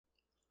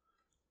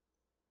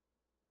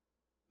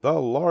The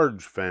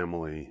Large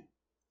Family,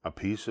 A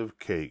Piece of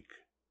Cake.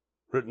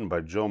 Written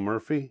by Jill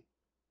Murphy.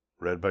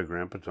 Read by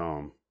Grandpa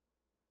Tom.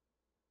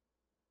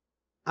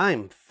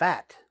 "I'm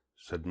fat,"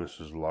 said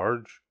Mrs.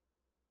 Large.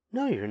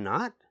 "No, you're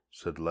not,"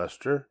 said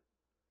Lester.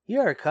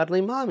 "You're a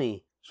cuddly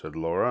mommy," said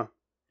Laura.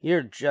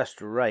 "You're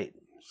just right,"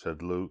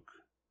 said Luke.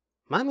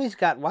 "Mommy's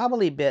got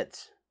wobbly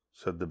bits."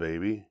 said the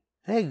baby.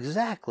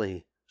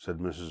 "Exactly," said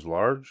Mrs.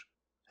 Large.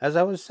 "As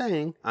I was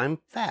saying,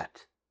 I'm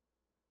fat."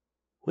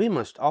 "We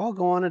must all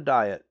go on a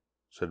diet,"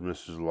 said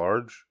Mrs.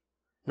 Large.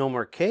 "No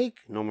more cake,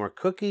 no more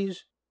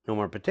cookies, no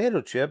more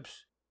potato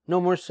chips, no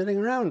more sitting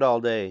around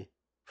all day.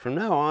 From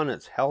now on,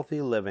 it's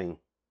healthy living."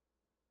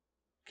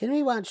 "Can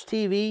we watch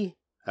TV?"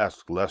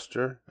 asked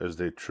Lester as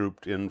they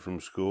trooped in from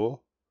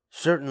school.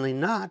 "Certainly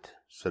not,"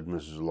 said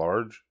Mrs.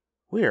 Large.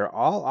 "We are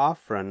all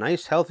off for a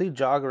nice healthy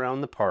jog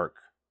around the park."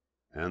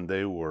 And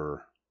they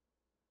were.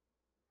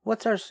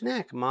 "What's our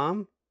snack,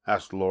 Mom?"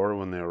 asked Laura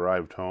when they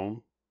arrived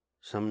home.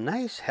 "Some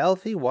nice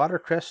healthy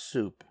watercress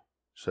soup,"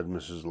 said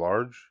Mrs.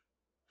 Large.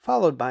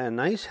 "followed by a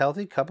nice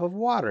healthy cup of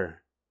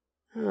water."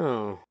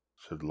 "Oh,"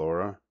 said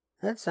Laura.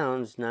 "that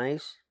sounds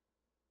nice."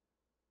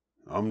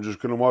 "I'm just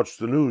going to watch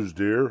the news,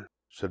 dear,"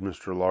 said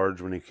Mr. Large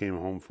when he came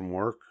home from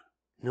work.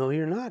 "No,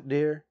 you're not,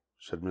 dear,"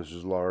 said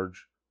Mrs.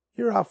 Large.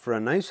 "You're off for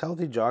a nice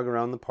healthy jog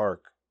around the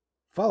park,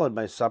 followed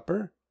by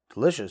supper,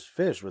 delicious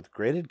fish with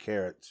grated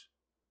carrots."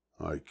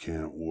 "I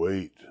can't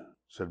wait,"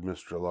 said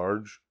Mr.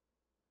 Large.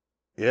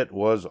 It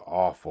was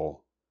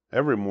awful.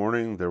 Every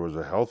morning there was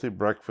a healthy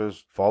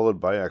breakfast,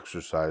 followed by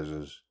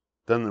exercises.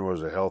 Then there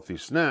was a healthy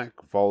snack,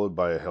 followed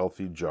by a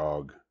healthy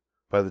jog.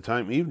 By the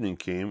time evening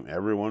came,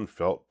 everyone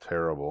felt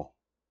terrible.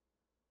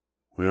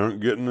 "We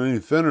aren't getting any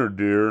thinner,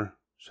 dear,"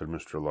 said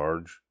Mr.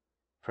 Large.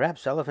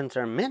 "Perhaps elephants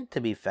are meant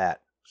to be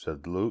fat,"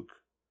 said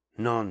Luke.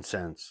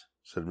 "Nonsense,"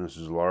 said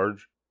Mrs.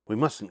 Large. "We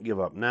mustn't give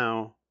up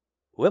now."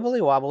 "Wibbly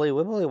wobbly,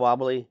 wibbly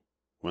wobbly,"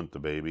 went the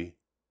baby.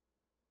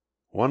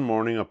 One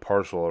morning a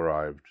parcel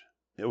arrived.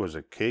 It was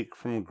a cake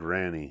from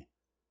Granny.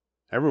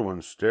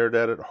 Everyone stared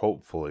at it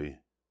hopefully.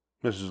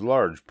 Mrs.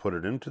 Large put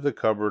it into the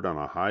cupboard on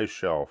a high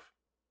shelf.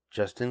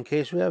 "Just in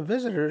case we have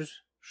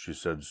visitors," she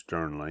said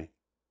sternly.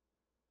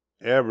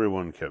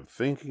 Everyone kept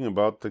thinking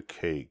about the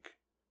cake.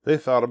 They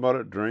thought about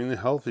it during the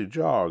healthy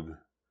jog.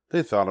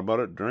 They thought about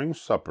it during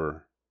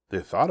supper.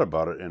 They thought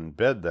about it in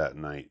bed that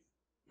night.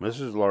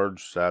 Mrs.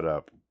 Large sat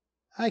up.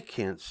 "I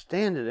can't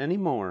stand it any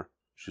more,"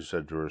 she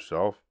said to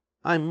herself.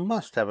 "I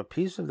must have a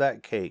piece of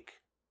that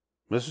cake."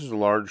 Mrs.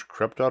 Large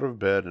crept out of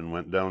bed and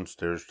went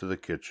downstairs to the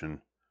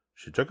kitchen.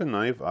 She took a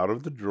knife out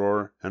of the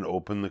drawer and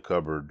opened the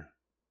cupboard.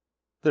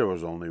 There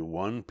was only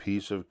one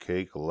piece of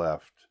cake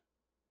left.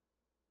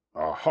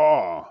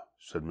 "Aha!"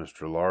 said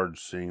Mr. Large,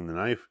 seeing the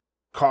knife.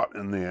 "Caught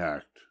in the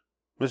act."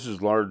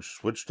 Mrs. Large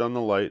switched on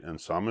the light and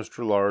saw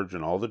Mr. Large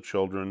and all the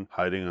children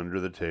hiding under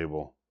the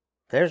table.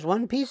 "There's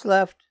one piece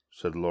left,"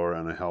 said Laura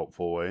in a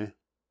helpful way.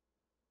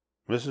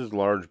 Mrs.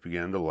 Large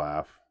began to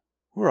laugh.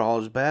 "We're all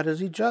as bad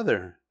as each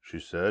other," she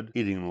said,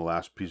 eating the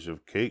last piece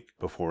of cake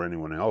before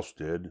anyone else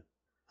did.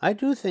 "I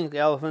do think the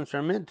elephants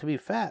are meant to be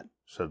fat,"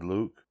 said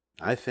Luke.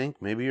 "I think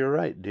maybe you're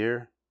right,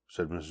 dear,"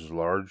 said Mrs.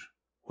 Large.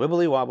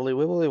 "Wibbly wobbly,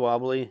 wibbly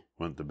wobbly,"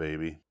 went the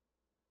baby.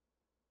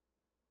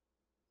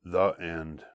 The end.